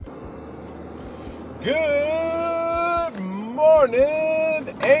Good morning,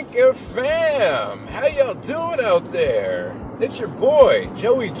 Anchor fam. How y'all doing out there? It's your boy,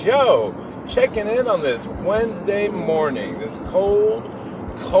 Joey Joe, checking in on this Wednesday morning, this cold,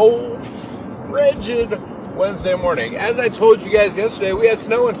 frigid Wednesday morning. As I told you guys yesterday, we had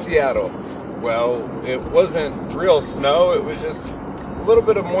snow in Seattle. Well, it wasn't real snow, it was just a little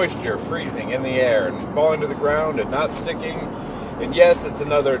bit of moisture freezing in the air and falling to the ground and not sticking. And yes, it's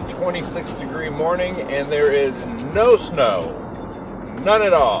another 26-degree morning, and there is no snow. None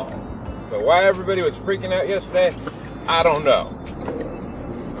at all. So why everybody was freaking out yesterday, I don't know.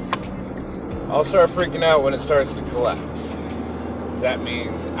 I'll start freaking out when it starts to collect. That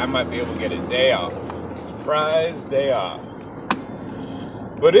means I might be able to get a day off. Surprise day off.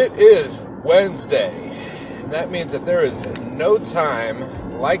 But it is Wednesday, and that means that there is no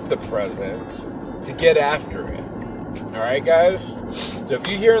time like the present to get after it. Alright, guys? So if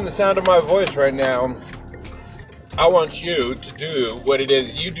you're hearing the sound of my voice right now, I want you to do what it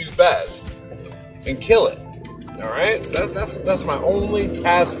is you do best and kill it. Alright? That's my only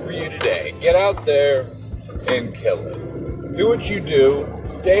task for you today. Get out there and kill it. Do what you do.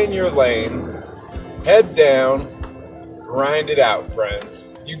 Stay in your lane. Head down. Grind it out,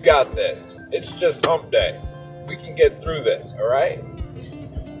 friends. You got this. It's just hump day. We can get through this, alright?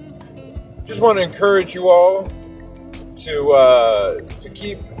 Just want to encourage you all to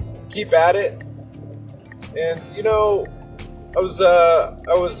keep at it. And you know, I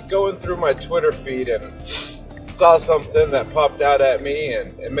was going through my Twitter feed and saw something that popped out at me,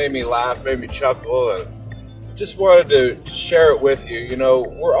 and it made me laugh, made me chuckle, and just wanted to share it with you. You know,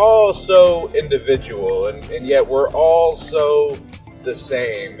 we're all so individual, and yet we're all so the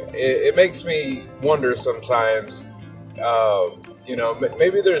same. It makes me wonder sometimes, you know,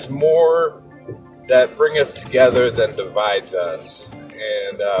 maybe there's more that bring us together than divides us.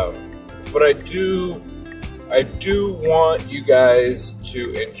 And but I do want you guys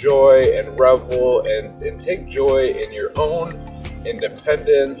to enjoy and revel and take joy in your own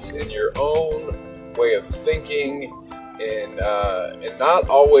independence, in your own way of thinking, and not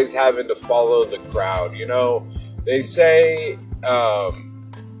always having to follow the crowd. You know, they say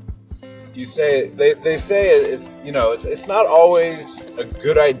they say it's, you know, it's not always a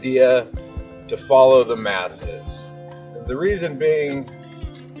good idea to follow the masses. The reason being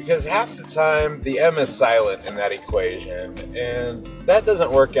because half the time the M is silent in that equation, and that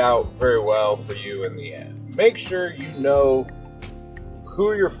doesn't work out very well for you in the end. Make sure you know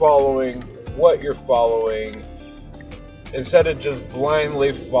who you're following, what you're following, instead of just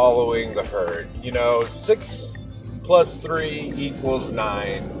blindly following the herd. You know, 6 plus 3 equals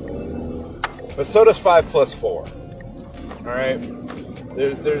 9, but so does 5 plus 4. All right,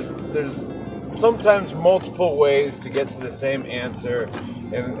 there's sometimes multiple ways to get to the same answer,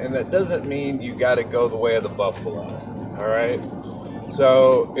 and that doesn't mean you got to go the way of the buffalo. All right.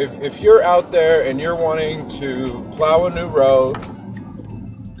 So if you're out there and you're wanting to plow a new road,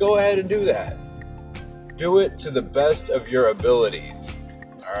 go ahead and do that. Do it to the best of your abilities.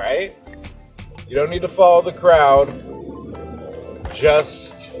 All right. You don't need to follow the crowd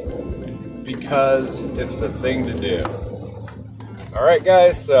just because it's the thing to do. All right,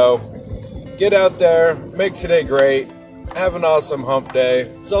 guys. So get out there, make today great, have an awesome hump day,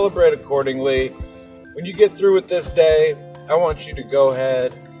 celebrate accordingly. When you get through with this day, I want you to go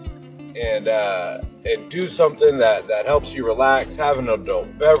ahead and do something that helps you relax. Have an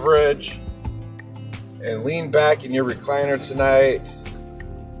adult beverage and lean back in your recliner tonight,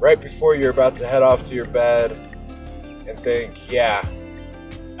 right before you're about to head off to your bed, and think, yeah,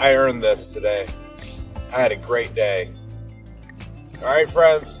 I earned this today. I had a great day. All right,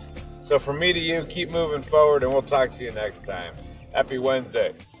 friends. So from me to you, keep moving forward, and we'll talk to you next time. Happy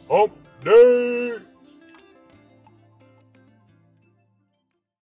Wednesday. Hump day!